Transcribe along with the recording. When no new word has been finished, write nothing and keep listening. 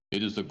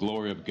It is the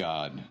glory of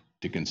God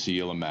to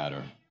conceal a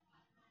matter.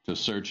 To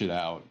search it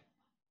out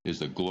is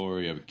the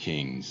glory of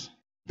kings.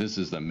 This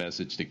is the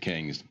Message to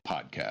Kings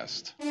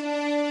podcast.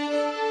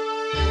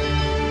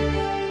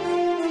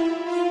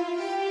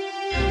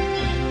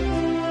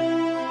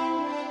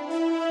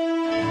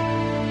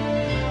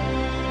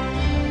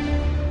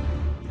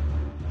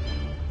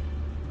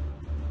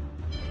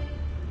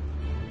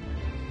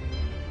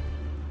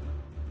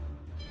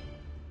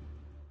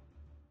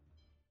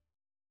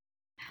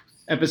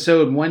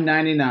 Episode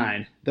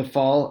 199, The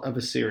Fall of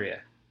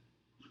Assyria.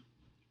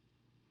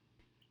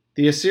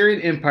 The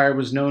Assyrian Empire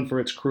was known for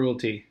its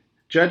cruelty.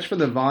 Judged from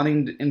the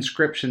vaunting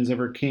inscriptions of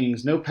her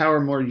kings, no power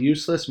more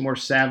useless, more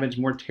savage,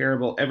 more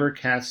terrible ever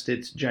cast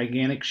its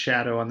gigantic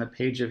shadow on the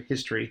page of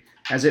history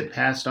as it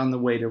passed on the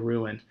way to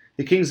ruin.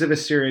 The kings of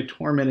Assyria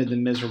tormented the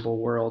miserable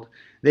world.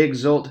 They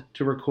exult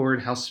to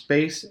record how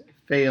space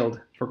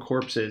failed for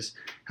corpses,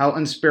 how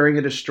unsparing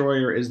a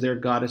destroyer is their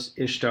goddess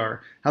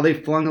Ishtar, how they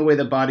flung away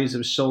the bodies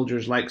of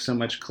soldiers like so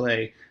much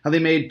clay, how they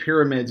made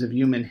pyramids of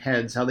human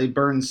heads, how they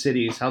burned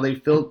cities, how they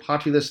filled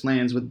populous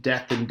lands with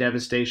death and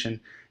devastation,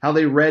 how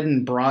they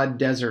reddened broad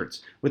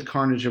deserts with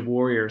carnage of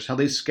warriors, how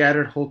they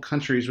scattered whole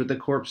countries with the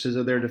corpses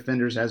of their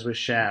defenders as with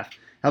chaff,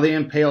 how they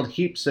impaled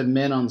heaps of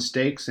men on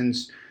stakes and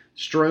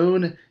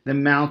strewn the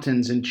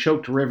mountains and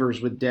choked rivers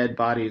with dead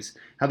bodies,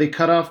 how they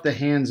cut off the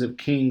hands of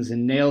kings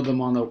and nailed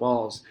them on the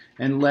walls,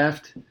 and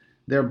left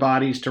their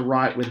bodies to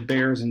rot with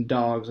bears and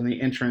dogs on the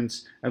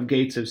entrance of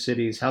gates of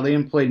cities, how they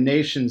employed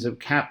nations of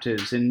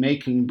captives in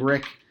making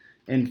brick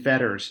and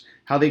fetters,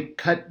 how they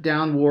cut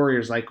down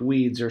warriors like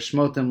weeds or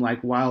smote them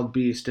like wild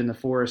beasts in the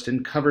forest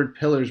and covered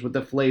pillars with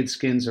the flayed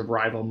skins of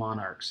rival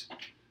monarchs.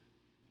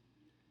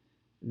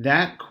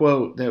 That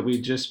quote that we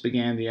just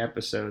began the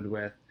episode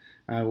with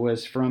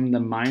was from the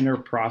Minor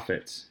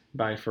Prophets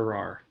by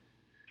Farrar.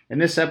 In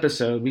this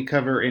episode, we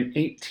cover an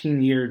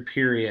 18-year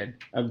period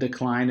of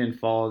decline and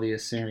fall of the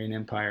Assyrian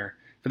Empire.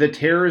 For the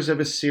terrors of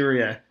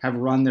Assyria have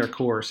run their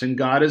course, and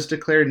God has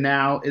declared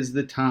now is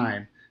the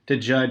time to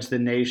judge the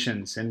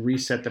nations and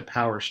reset the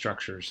power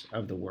structures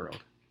of the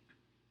world.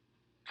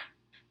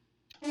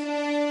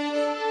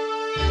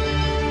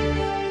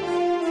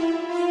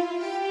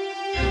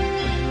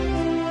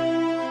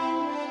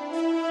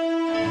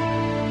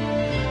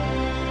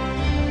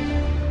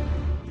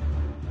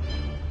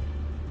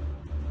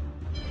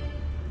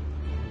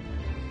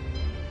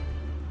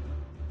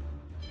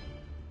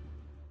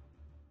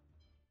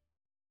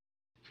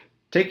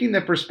 Taking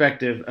the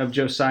perspective of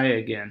Josiah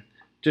again,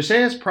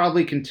 Josiah is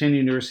probably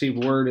continuing to receive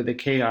word of the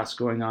chaos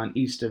going on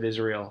east of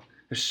Israel.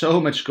 There's so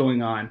much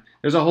going on.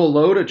 There's a whole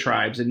load of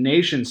tribes and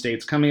nation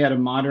states coming out of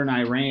modern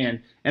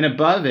Iran, and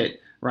above it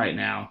right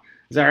now,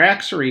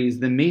 Cyaxares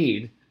the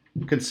Mede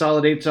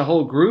consolidates a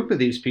whole group of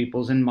these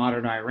peoples in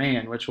modern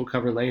Iran, which we'll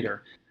cover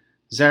later.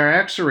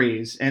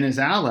 Cyaxares and his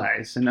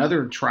allies and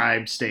other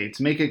tribe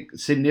states make a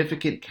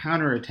significant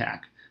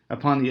counterattack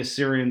upon the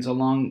Assyrians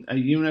along a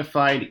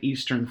unified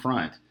eastern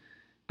front.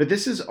 But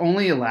this is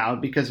only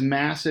allowed because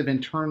massive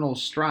internal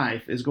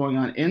strife is going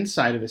on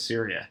inside of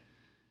Assyria.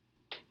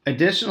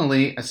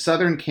 Additionally, a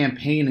southern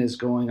campaign is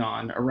going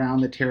on around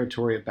the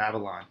territory of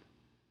Babylon.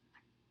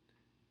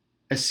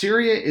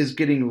 Assyria is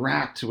getting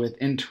racked with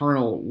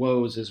internal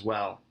woes as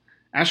well.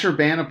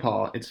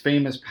 Ashurbanipal, its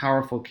famous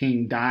powerful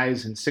king,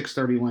 dies in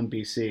 631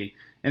 BC.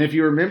 And if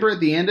you remember at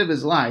the end of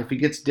his life, he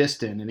gets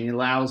distant and he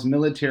allows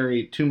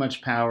military too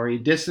much power. He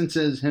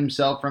distances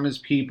himself from his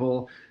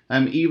people,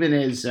 even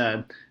his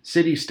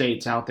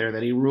city-states out there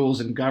that he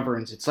rules and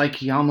governs. It's like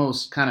he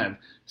almost kind of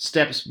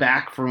steps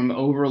back from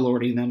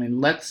overlording them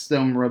and lets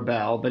them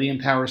rebel, but he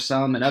empowers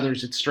some and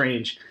others. It's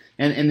strange.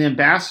 And the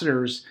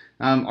ambassadors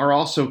are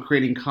also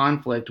creating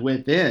conflict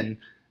within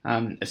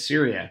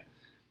Assyria.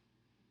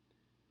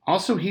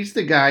 Also, he's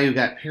the guy who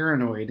got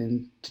paranoid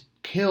and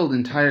killed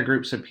entire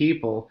groups of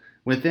people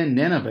within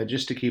Nineveh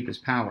just to keep his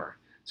power.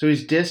 So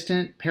he's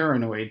distant,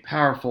 paranoid,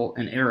 powerful,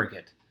 and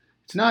arrogant.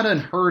 It's not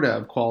unheard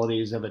of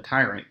qualities of a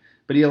tyrant,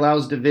 but he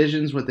allows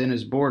divisions within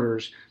his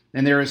borders,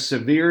 and there is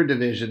severe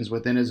divisions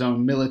within his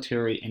own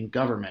military and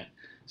government.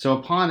 So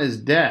upon his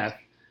death,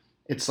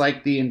 it's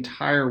like the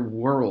entire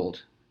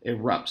world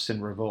erupts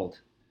in revolt.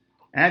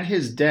 At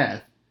his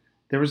death,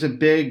 there was a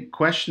big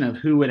question of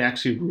who would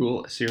actually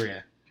rule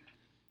Assyria.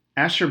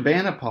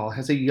 Ashurbanipal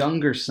has a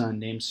younger son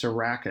named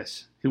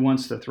Sarachus who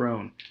wants the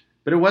throne,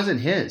 but it wasn't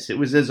his, it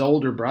was his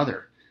older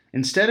brother.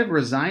 Instead of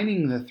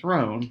resigning the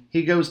throne,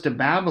 he goes to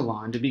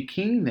Babylon to be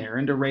king there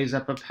and to raise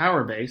up a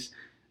power base,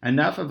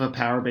 enough of a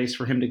power base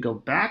for him to go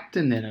back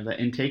to Nineveh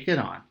and take it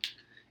on.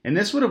 And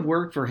this would have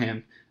worked for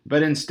him,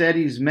 but instead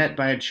he's met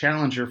by a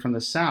challenger from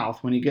the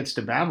south when he gets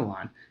to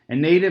Babylon, a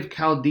native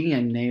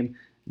Chaldean named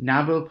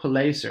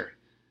Nabopolassar.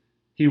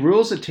 He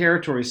rules the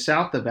territory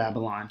south of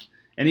Babylon,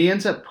 and he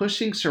ends up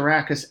pushing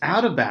Sarachus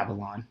out of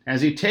Babylon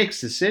as he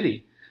takes the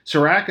city.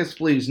 Sarachus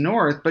flees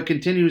north, but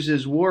continues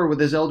his war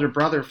with his elder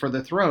brother for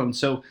the throne.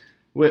 So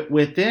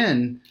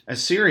within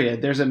Assyria,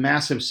 there's a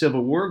massive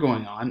civil war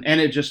going on,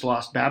 and it just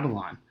lost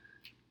Babylon.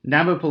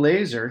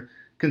 Nabopolassar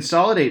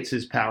consolidates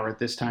his power at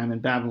this time in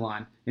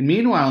Babylon. And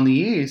meanwhile, in the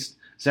east,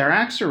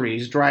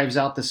 Cyaxares drives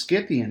out the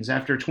Scythians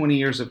after 20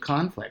 years of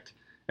conflict.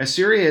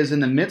 Assyria is in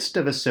the midst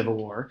of a civil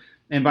war,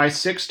 and by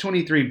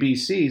 623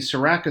 BC,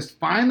 Sarachus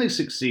finally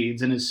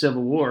succeeds in his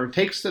civil war,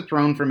 takes the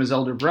throne from his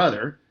elder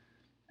brother,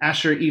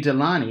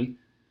 Ashur-etilani,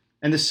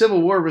 and the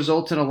civil war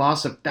results in a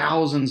loss of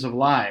thousands of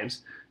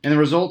lives, and it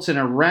results in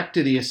a wreck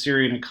to the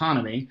Assyrian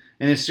economy,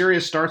 and Assyria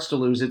starts to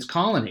lose its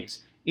colonies.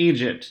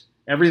 Egypt,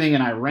 everything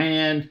in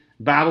Iran,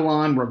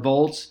 Babylon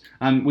revolts.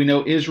 We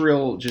know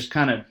Israel just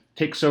kind of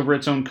takes over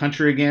its own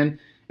country again,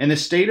 and the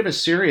state of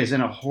Assyria is in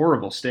a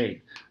horrible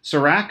state.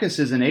 Sarachus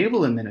is an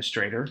able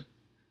administrator,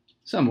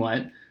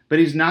 somewhat, but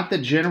he's not the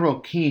general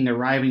king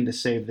arriving to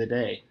save the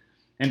day.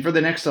 And for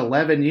the next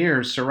 11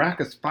 years,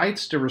 Sarachus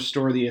fights to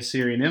restore the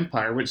Assyrian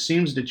Empire, which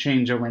seems to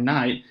change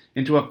overnight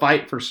into a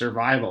fight for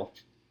survival.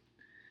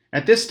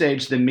 At this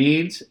stage, the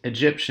Medes,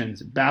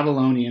 Egyptians,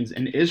 Babylonians,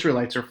 and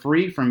Israelites are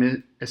free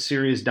from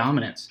Assyria's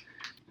dominance.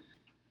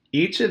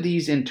 Each of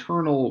these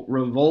internal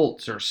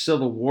revolts or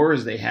civil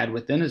wars they had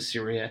within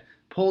Assyria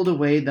pulled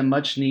away the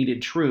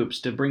much-needed troops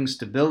to bring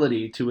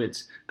stability to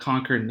its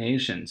conquered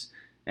nations.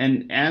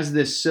 And as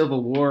this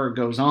civil war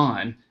goes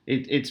on,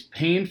 it's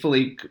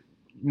painfully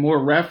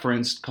more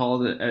referenced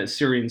called the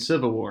Assyrian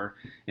Civil War.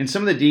 In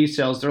some of the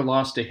details, they're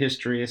lost to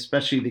history,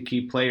 especially the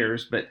key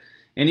players, but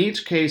in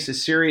each case,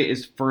 Assyria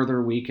is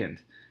further weakened.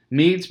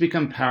 Medes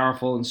become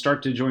powerful and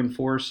start to join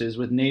forces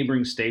with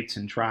neighboring states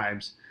and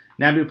tribes.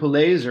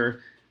 Nabopolassar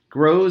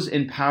grows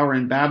in power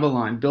in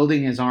Babylon,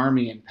 building his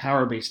army and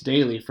power base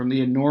daily from the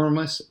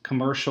enormous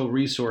commercial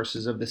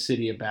resources of the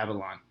city of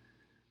Babylon.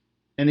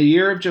 In the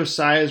year of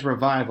Josiah's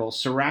revival,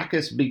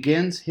 Sarachus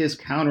begins his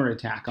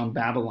counterattack on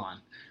Babylon.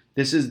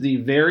 This is the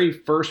very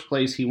first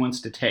place he wants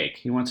to take.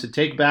 He wants to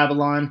take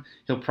Babylon.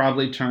 He'll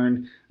probably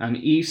turn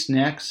east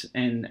next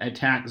and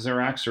attack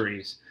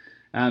Cyaxares.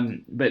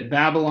 But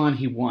Babylon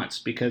he wants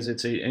because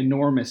it's an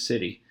enormous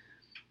city.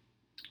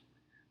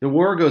 The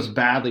war goes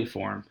badly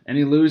for him, and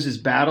he loses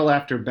battle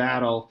after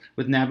battle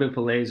with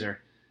Nabopolassar.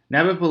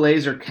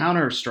 Nabopolassar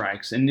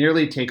counter-strikes and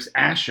nearly takes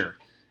Ashur,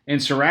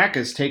 and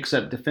Sarachus takes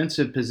up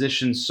defensive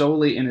positions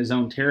solely in his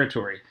own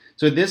territory.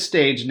 So at this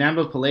stage,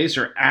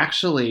 Nabopolassar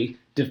actually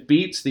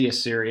defeats the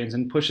Assyrians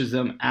and pushes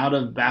them out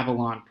of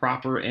Babylon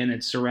proper and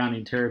its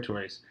surrounding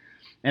territories.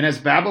 And as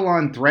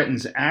Babylon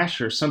threatens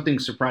Ashur, something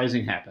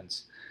surprising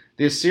happens.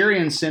 The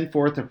Assyrians send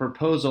forth a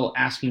proposal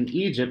asking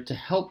Egypt to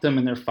help them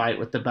in their fight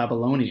with the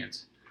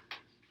Babylonians.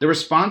 The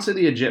response of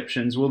the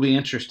Egyptians will be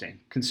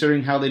interesting,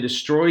 considering how they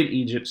destroyed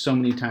Egypt so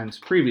many times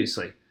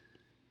previously.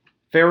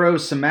 Pharaoh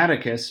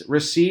Psammetichus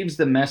receives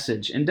the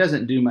message and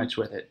doesn't do much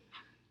with it.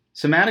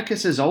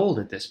 Psammetichus is old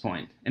at this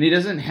point, and he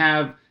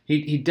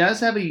does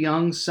have a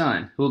young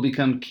son who will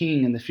become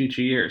king in the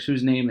future years,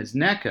 whose name is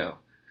Necho.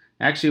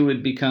 Actually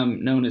would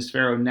become known as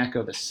Pharaoh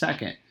Necho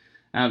II.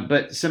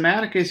 But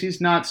Psammetichus,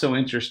 he's not so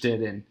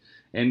interested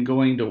in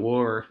going to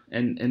war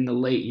in the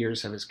late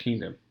years of his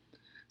kingdom.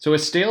 So a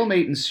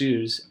stalemate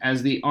ensues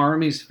as the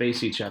armies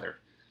face each other,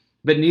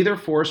 but neither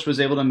force was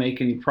able to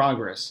make any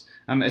progress.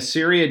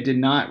 Assyria did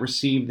not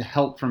receive the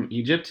help from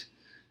Egypt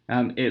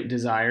it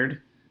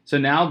desired. So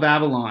now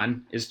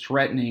Babylon is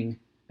threatening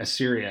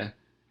Assyria,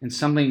 and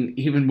something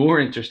even more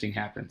interesting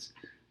happens.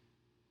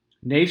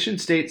 Nation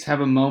states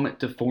have a moment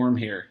to form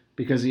here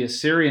because the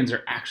Assyrians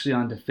are actually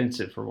on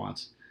defensive for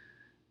once.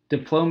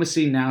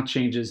 Diplomacy now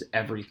changes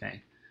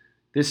everything.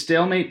 This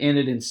stalemate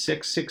ended in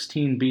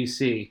 616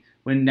 BC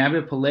when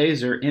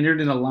Nabopolassar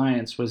entered an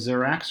alliance with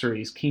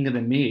Cyaxares, king of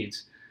the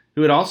Medes,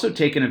 who had also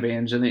taken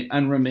advantage of the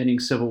unremitting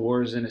civil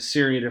wars in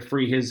Assyria to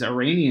free his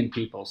Iranian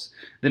peoples,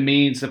 the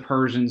Medes, the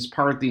Persians,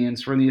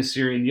 Parthians, from the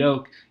Assyrian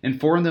yoke, and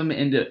form them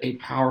into a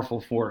powerful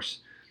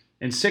force.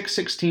 In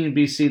 616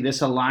 BC,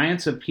 this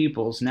alliance of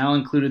peoples now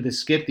included the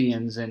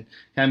Scythians and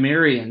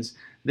Cimmerians.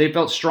 They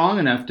felt strong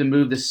enough to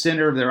move the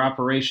center of their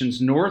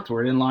operations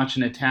northward and launch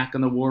an attack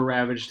on the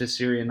war-ravaged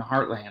Assyrian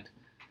heartland.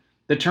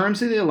 The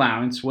terms of the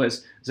alliance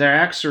was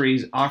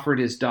Cyaxares offered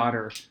his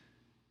daughter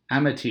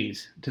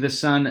Amytis to the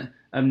son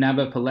of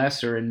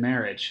Nabopolassar in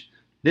marriage.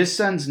 This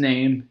son's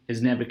name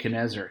is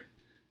Nebuchadnezzar,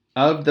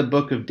 of the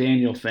Book of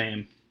Daniel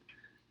fame.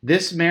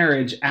 This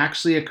marriage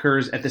actually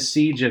occurs at the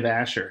siege of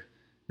Ashur.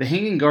 The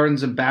Hanging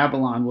Gardens of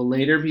Babylon will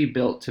later be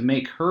built to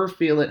make her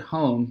feel at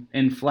home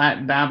in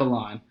flat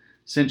Babylon,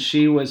 since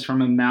she was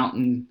from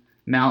a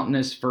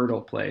mountainous,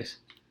 fertile place.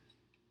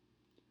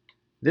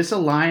 This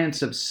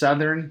alliance of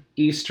southern,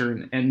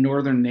 eastern, and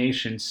northern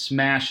nations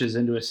smashes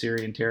into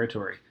Assyrian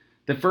territory.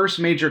 The first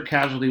major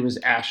casualty was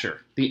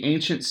Ashur, the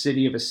ancient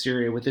city of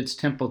Assyria with its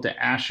temple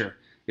to Ashur.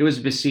 It was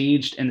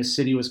besieged and the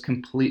city was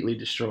completely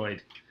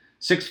destroyed.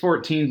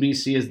 614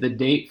 BC is the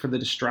date for the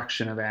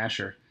destruction of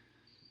Ashur.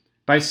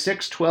 By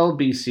 612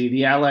 BC,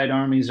 the allied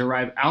armies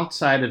arrive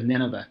outside of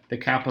Nineveh, the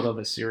capital of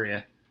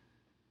Assyria.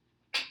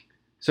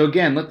 So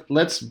again,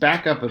 let's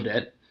back up a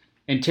bit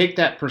and take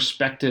that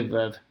perspective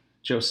of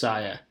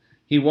Josiah.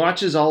 He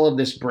watches all of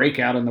this break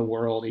out in the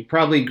world. He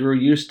probably grew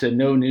used to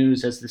no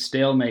news as the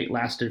stalemate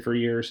lasted for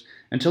years,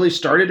 until he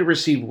started to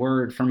receive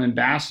word from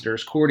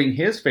ambassadors courting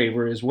his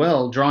favor as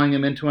well, drawing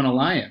him into an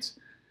alliance.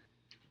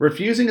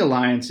 Refusing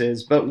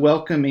alliances but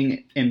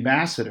welcoming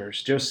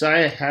ambassadors,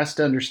 Josiah has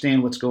to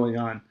understand what's going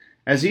on.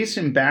 As each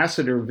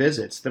ambassador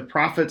visits, the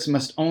prophets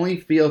must only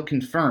feel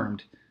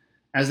confirmed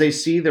as they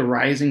see the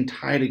rising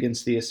tide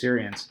against the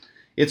Assyrians.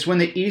 It's when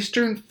the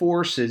eastern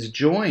forces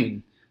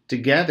join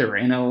together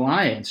in an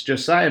alliance,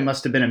 Josiah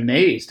must have been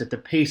amazed at the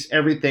pace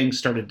everything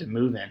started to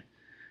move in.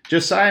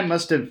 Josiah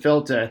must have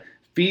felt a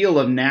feel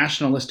of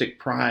nationalistic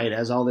pride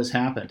as all this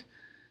happened.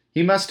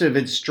 He must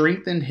have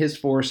strengthened his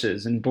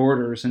forces and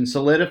borders and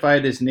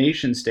solidified his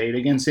nation state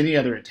against any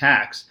other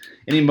attacks,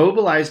 and he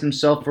mobilized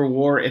himself for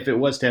war if it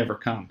was to ever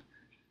come.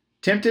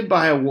 Tempted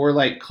by a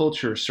warlike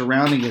culture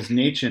surrounding his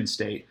nation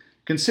state,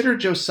 consider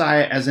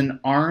Josiah as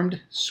an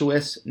armed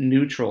Swiss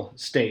neutral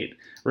state,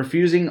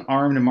 refusing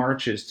armed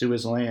marches to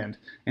his land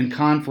and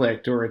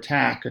conflict or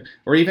attack,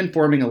 or even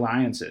forming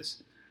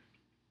alliances.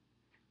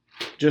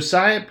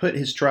 Josiah put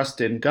his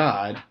trust in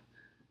God,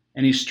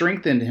 and he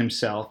strengthened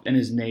himself and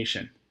his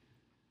nation.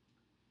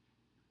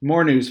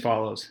 More news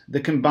follows. The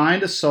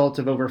combined assault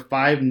of over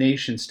 5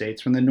 nation states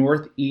from the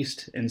north,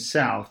 east, and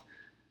south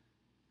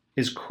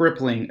is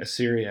crippling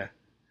Assyria.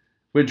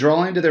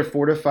 Withdrawing to their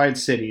fortified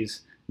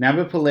cities,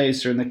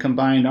 Nabopolassar and the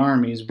combined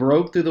armies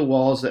broke through the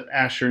walls of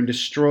Ashur and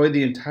destroyed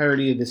the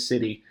entirety of the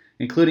city,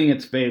 including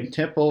its famed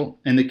temple,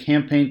 and the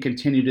campaign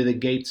continued to the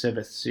gates of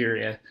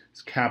Assyria's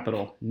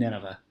capital,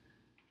 Nineveh.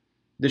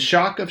 The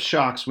shock of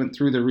shocks went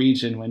through the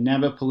region when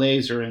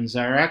Nabopolassar and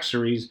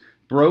Cyaxares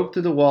broke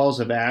through the walls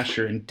of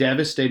Ashur and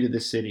devastated the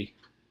city.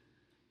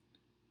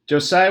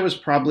 Josiah was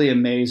probably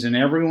amazed, and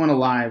everyone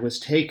alive was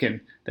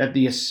taken that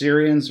the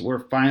Assyrians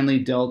were finally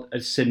dealt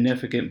a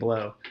significant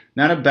blow,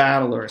 not a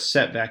battle or a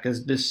setback,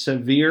 as the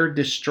severe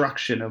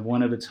destruction of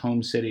one of its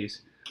home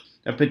cities.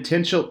 A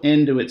potential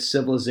end to its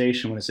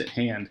civilization was at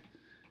hand.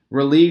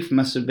 Relief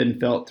must have been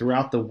felt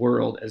throughout the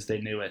world as they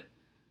knew it.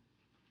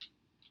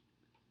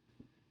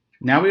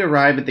 Now we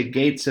arrive at the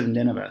gates of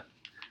Nineveh,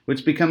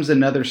 which becomes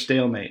another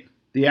stalemate.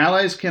 The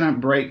Allies cannot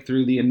break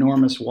through the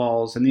enormous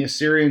walls, and the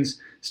Assyrians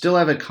still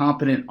have a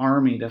competent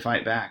army to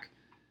fight back.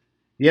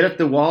 Yet if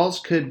the walls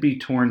could be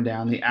torn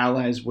down, the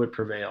Allies would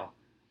prevail.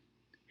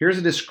 Here's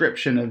a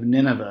description of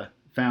Nineveh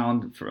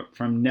found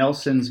from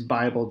Nelson's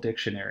Bible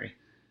Dictionary.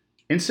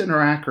 In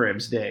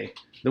Sennacherib's day,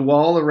 the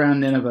wall around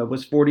Nineveh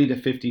was 40 to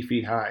 50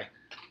 feet high.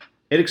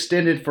 It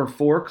extended for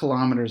 4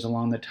 kilometers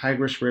along the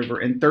Tigris River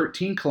and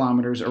 13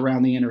 kilometers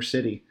around the inner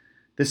city.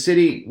 The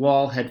city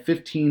wall had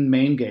 15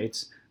 main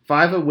gates,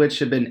 5 of which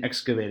had been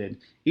excavated.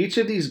 Each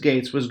of these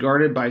gates was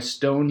guarded by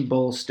stone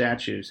bull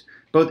statues.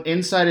 Both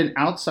inside and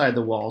outside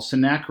the wall,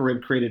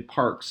 Sennacherib created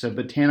parks, a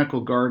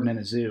botanical garden, and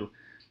a zoo.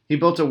 He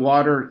built a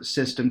water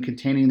system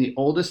containing the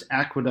oldest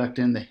aqueduct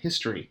in the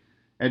history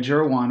at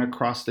Jerowan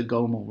across the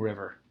Gomel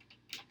River.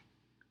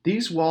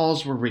 These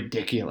walls were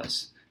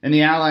ridiculous, and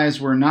the Allies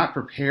were not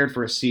prepared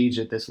for a siege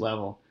at this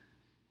level.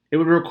 It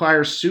would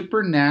require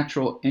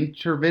supernatural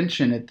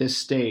intervention at this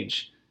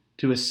stage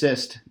to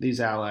assist these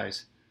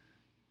Allies.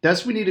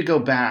 Thus, we need to go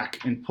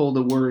back and pull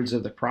the words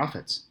of the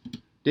prophets.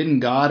 Didn't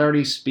God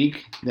already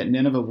speak that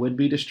Nineveh would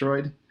be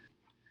destroyed?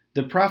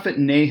 The prophet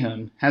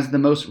Nahum has the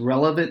most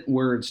relevant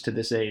words to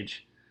this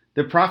age.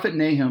 The prophet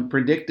Nahum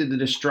predicted the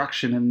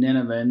destruction of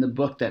Nineveh in the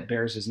book that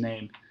bears his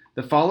name.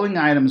 The following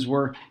items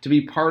were to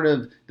be part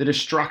of the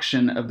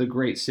destruction of the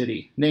great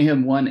city.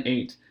 Nahum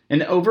 1:8.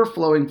 An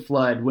overflowing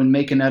flood would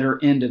make an utter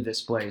end of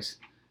this place.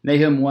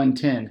 Nahum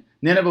 1:10.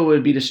 Nineveh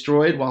would be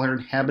destroyed while her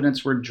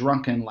inhabitants were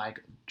drunken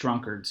like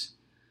drunkards.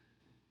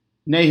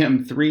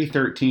 Nahum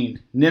 3:13.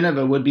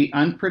 Nineveh would be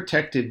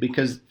unprotected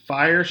because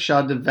fire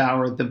shall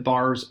devour the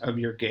bars of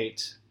your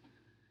gates.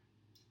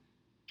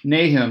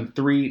 Nahum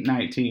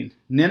 3:19.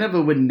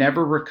 Nineveh would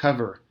never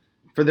recover,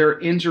 for their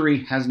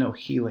injury has no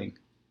healing.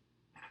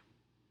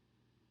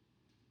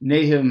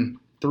 Nahum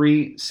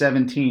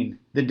 3:17.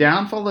 The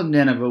downfall of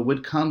Nineveh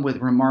would come with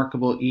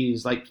remarkable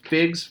ease, like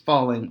figs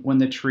falling when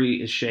the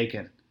tree is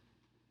shaken.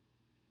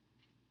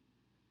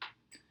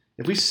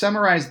 If we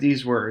summarize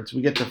these words,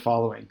 we get the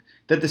following: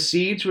 that the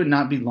siege would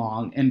not be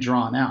long and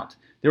drawn out.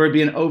 There would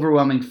be an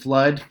overwhelming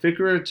flood,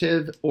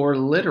 figurative or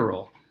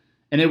literal,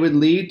 and it would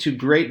lead to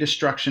great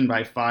destruction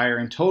by fire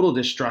and total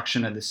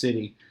destruction of the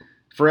city,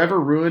 forever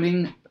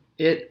ruining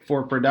it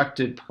for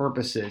productive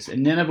purposes,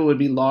 and Nineveh would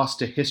be lost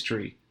to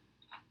history.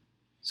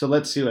 So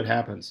let's see what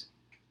happens.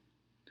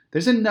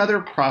 There's another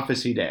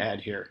prophecy to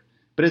add here,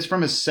 but it's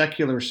from a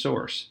secular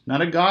source,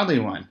 not a godly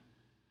one.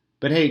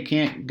 But hey,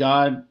 can't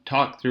God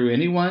talk through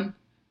anyone?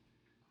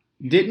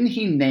 Didn't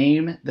he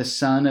name the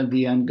son of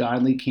the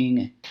ungodly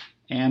king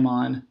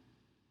Ammon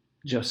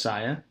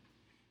Josiah?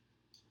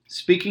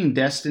 Speaking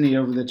destiny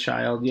over the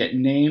child, yet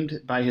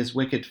named by his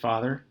wicked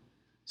father.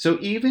 So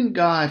even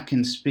God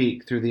can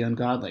speak through the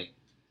ungodly.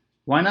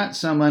 Why not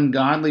some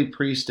ungodly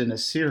priest in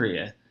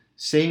Assyria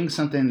saying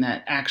something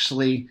that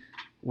actually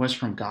was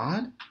from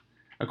God?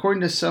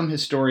 According to some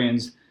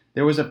historians,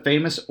 there was a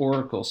famous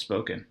oracle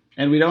spoken.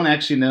 And we don't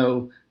actually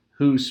know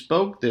who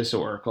spoke this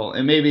oracle.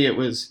 And maybe it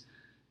was,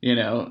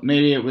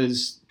 maybe it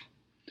was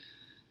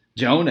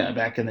Jonah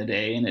back in the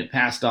day and it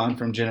passed on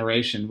from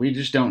generation. We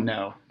just don't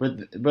know.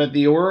 But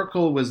the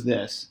oracle was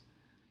this: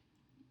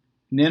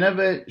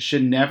 Nineveh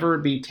should never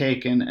be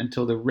taken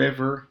until the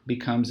river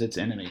becomes its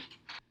enemy.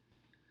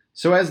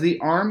 So as the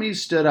army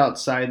stood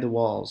outside the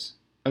walls,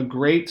 a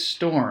great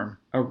storm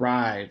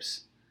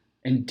arrives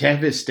and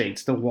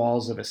devastates the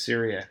walls of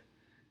Assyria.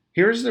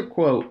 Here's the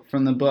quote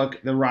from the book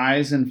The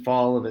Rise and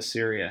Fall of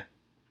Assyria.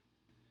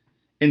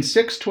 In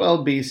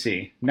 612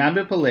 BC,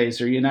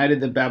 Nabopolassar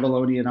united the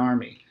Babylonian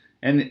army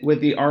and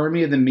with the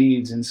army of the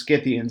Medes and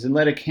Scythians and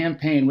led a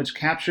campaign which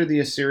captured the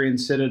Assyrian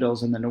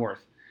citadels in the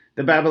north.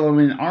 The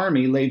Babylonian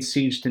army laid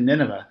siege to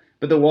Nineveh,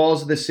 but the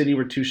walls of the city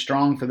were too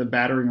strong for the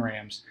battering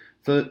rams,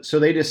 so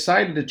they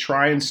decided to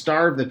try and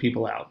starve the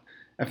people out.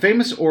 A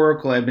famous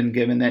oracle had been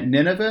given that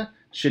Nineveh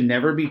should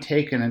never be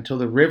taken until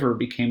the river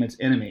became its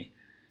enemy.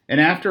 And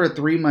after a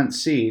 3-month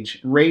siege,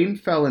 rain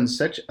fell in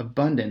such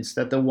abundance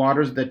that the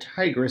waters of the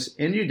Tigris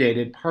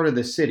inundated part of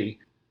the city,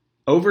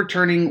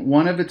 overturning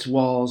one of its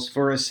walls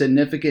for a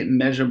significant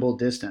measurable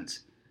distance.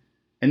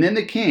 And then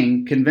the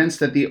king, convinced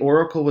that the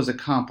oracle was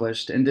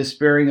accomplished and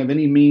despairing of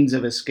any means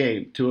of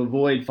escape to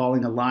avoid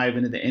falling alive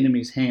into the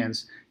enemy's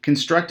hands,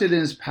 constructed in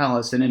his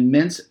palace an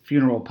immense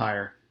funeral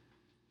pyre,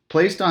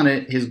 placed on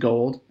it his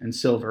gold and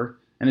silver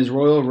and his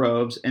royal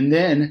robes, and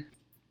then,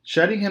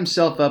 shutting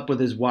himself up with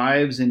his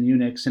wives and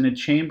eunuchs in a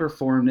chamber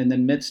formed in the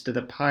midst of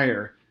the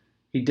pyre,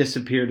 he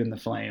disappeared in the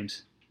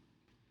flames.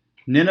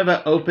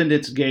 Nineveh opened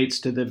its gates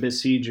to the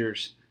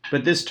besiegers,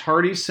 but this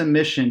tardy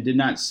submission did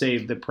not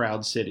save the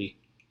proud city.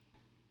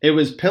 It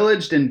was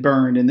pillaged and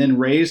burned and then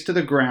razed to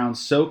the ground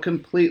so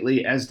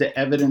completely as to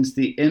evidence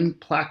the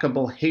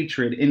implacable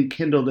hatred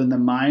enkindled in the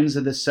minds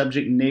of the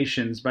subject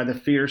nations by the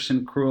fierce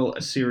and cruel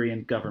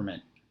Assyrian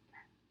government.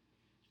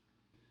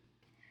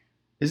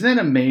 Isn't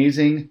it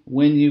amazing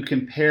when you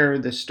compare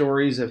the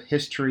stories of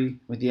history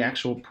with the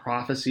actual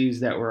prophecies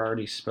that were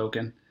already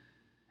spoken?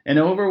 An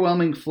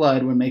overwhelming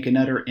flood would make an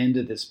utter end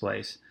of this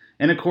place,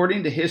 and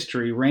according to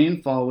history,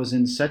 rainfall was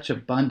in such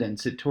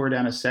abundance it tore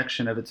down a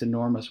section of its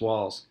enormous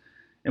walls.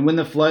 And when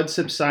the flood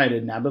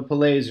subsided,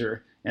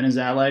 Nabopolassar and his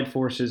allied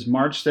forces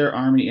marched their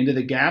army into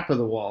the gap of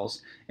the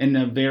walls, and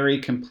a very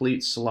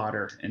complete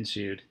slaughter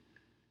ensued.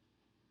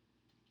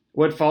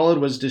 What followed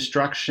was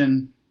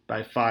destruction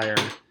by fire,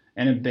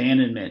 and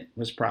abandonment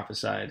was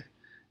prophesied.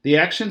 The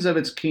actions of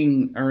its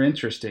king are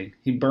interesting.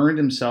 He burned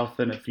himself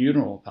in a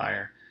funeral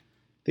pyre.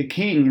 The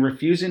king,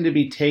 refusing to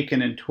be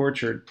taken and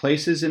tortured,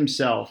 places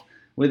himself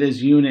with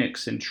his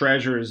eunuchs and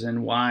treasures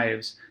and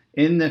wives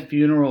in the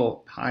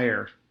funeral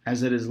pyre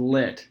as it is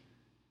lit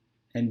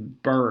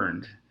and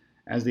burned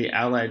as the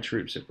allied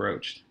troops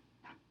approached.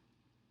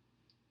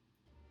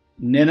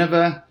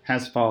 Nineveh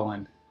has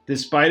fallen.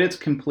 Despite its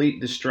complete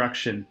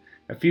destruction,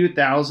 a few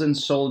thousand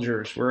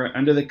soldiers were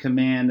under the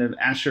command of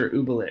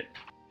Ashur-uballit,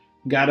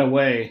 got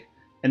away,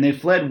 and they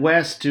fled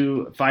west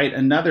to fight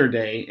another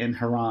day in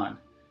Haran.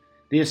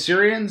 The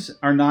Assyrians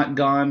are not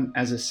gone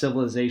as a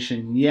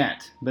civilization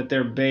yet, but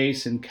their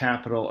base and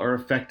capital are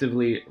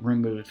effectively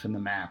removed from the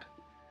map.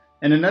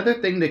 And another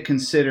thing to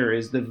consider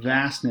is the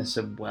vastness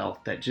of wealth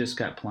that just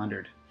got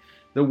plundered.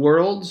 The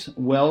world's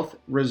wealth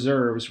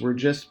reserves were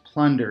just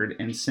plundered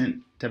and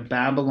sent to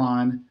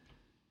Babylon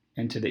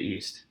and to the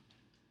east.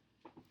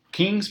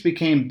 Kings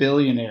became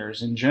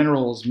billionaires and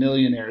generals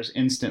millionaires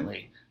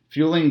instantly,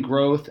 fueling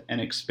growth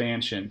and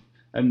expansion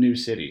of new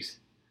cities.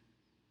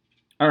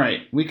 All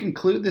right, we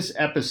conclude this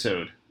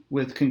episode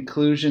with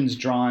conclusions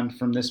drawn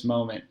from this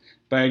moment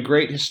by a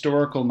great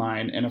historical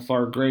mind and a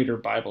far greater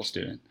Bible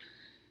student.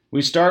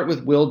 We start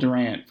with Will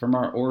Durant from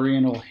our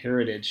Oriental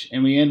heritage,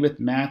 and we end with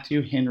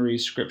Matthew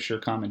Henry's scripture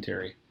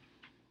commentary.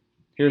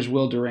 Here's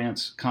Will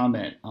Durant's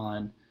comment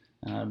on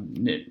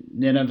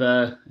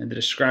Nineveh and the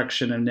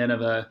destruction of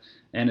Nineveh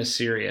and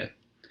Assyria.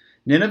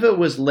 Nineveh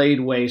was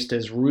laid waste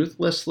as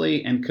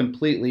ruthlessly and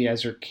completely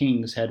as her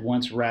kings had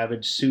once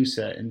ravaged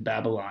Susa in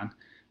Babylon.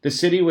 The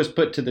city was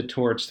put to the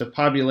torch, the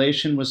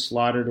population was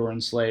slaughtered or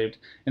enslaved,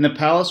 and the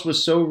palace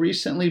was so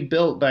recently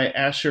built by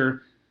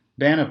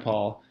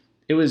Ashurbanipal,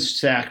 it was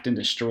sacked and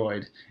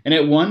destroyed. And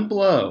at one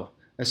blow,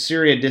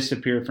 Assyria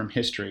disappeared from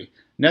history.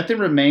 Nothing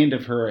remained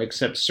of her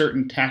except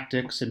certain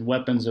tactics and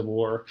weapons of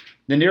war.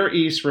 The Near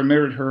East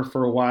remembered her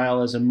for a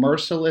while as a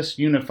merciless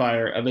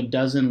unifier of a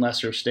dozen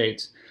lesser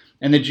states,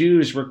 and the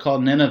Jews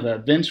recalled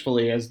Nineveh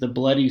vengefully as the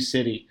bloody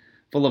city,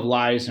 full of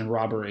lies and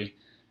robbery.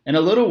 In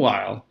a little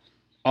while,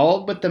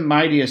 all but the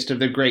mightiest of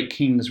the great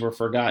kings were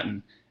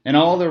forgotten, and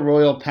all the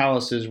royal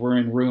palaces were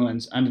in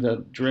ruins under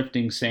the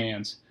drifting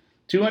sands.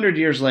 200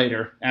 years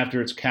later,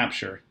 after its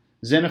capture,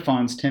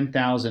 Xenophon's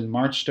 10,000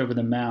 marched over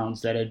the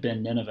mounds that had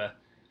been Nineveh,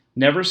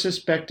 never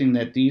suspecting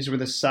that these were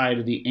the site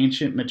of the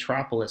ancient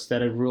metropolis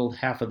that had ruled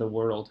half of the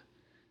world.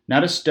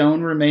 Not a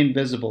stone remained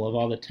visible of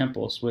all the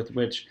temples with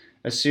which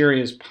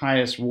Assyria's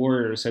pious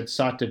warriors had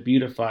sought to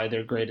beautify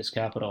their greatest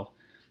capital.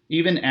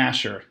 Even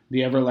Ashur,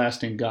 the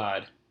everlasting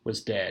god,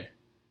 was dead.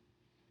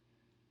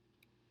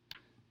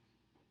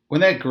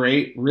 Wasn't that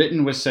great?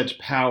 Written with such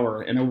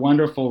power and a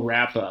wonderful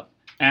wrap-up.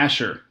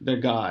 Ashur, their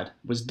god,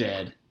 was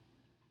dead.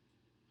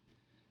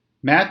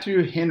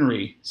 Matthew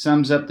Henry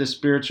sums up the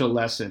spiritual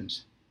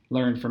lessons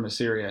learned from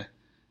Assyria.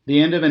 The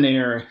end of an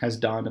era has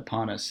dawned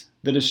upon us.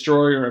 The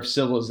destroyer of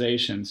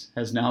civilizations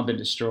has now been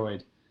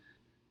destroyed.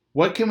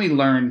 What can we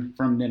learn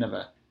from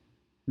Nineveh?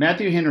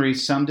 Matthew Henry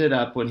summed it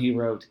up when he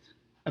wrote,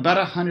 about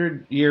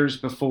 100 years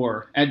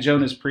before, at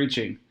Jonah's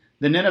preaching,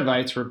 the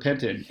Ninevites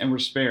repented and were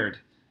spared.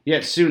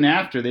 Yet soon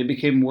after, they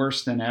became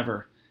worse than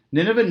ever.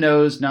 Nineveh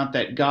knows not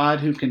that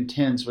God who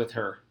contends with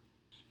her,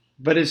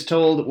 but is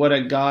told what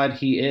a God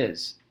he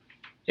is.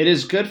 It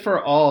is good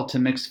for all to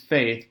mix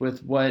faith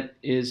with what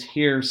is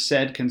here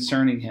said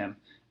concerning him,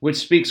 which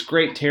speaks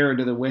great terror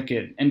to the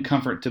wicked and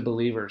comfort to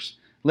believers.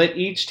 Let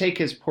each take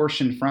his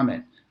portion from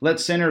it. Let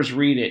sinners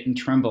read it and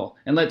tremble,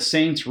 and let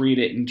saints read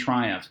it and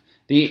triumph.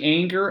 The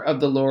anger of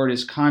the Lord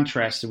is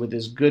contrasted with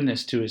his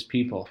goodness to his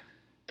people.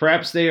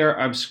 Perhaps they are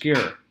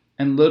obscure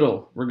and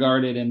little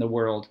regarded in the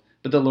world,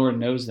 but the Lord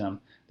knows them.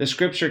 The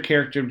scripture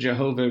character of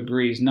Jehovah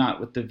agrees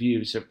not with the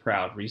views of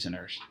proud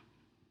reasoners.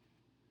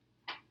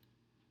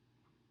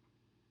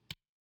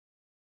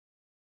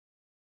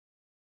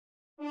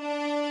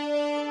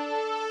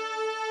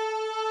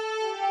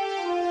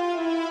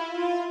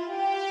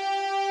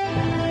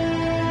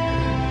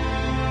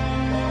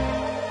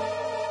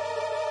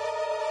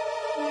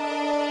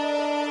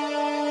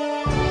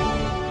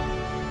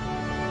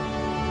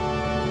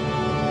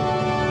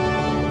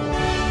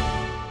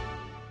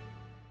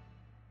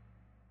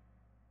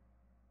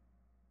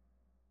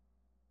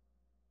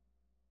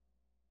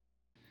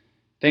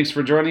 Thanks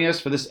for joining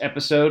us for this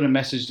episode of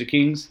Message to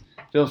Kings.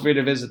 Feel free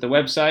to visit the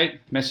website,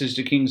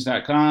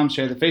 messagetokings.com,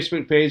 share the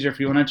Facebook page, or if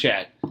you want to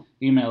chat,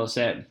 email us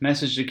at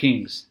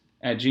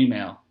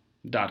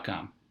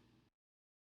messagetokings@gmail.com.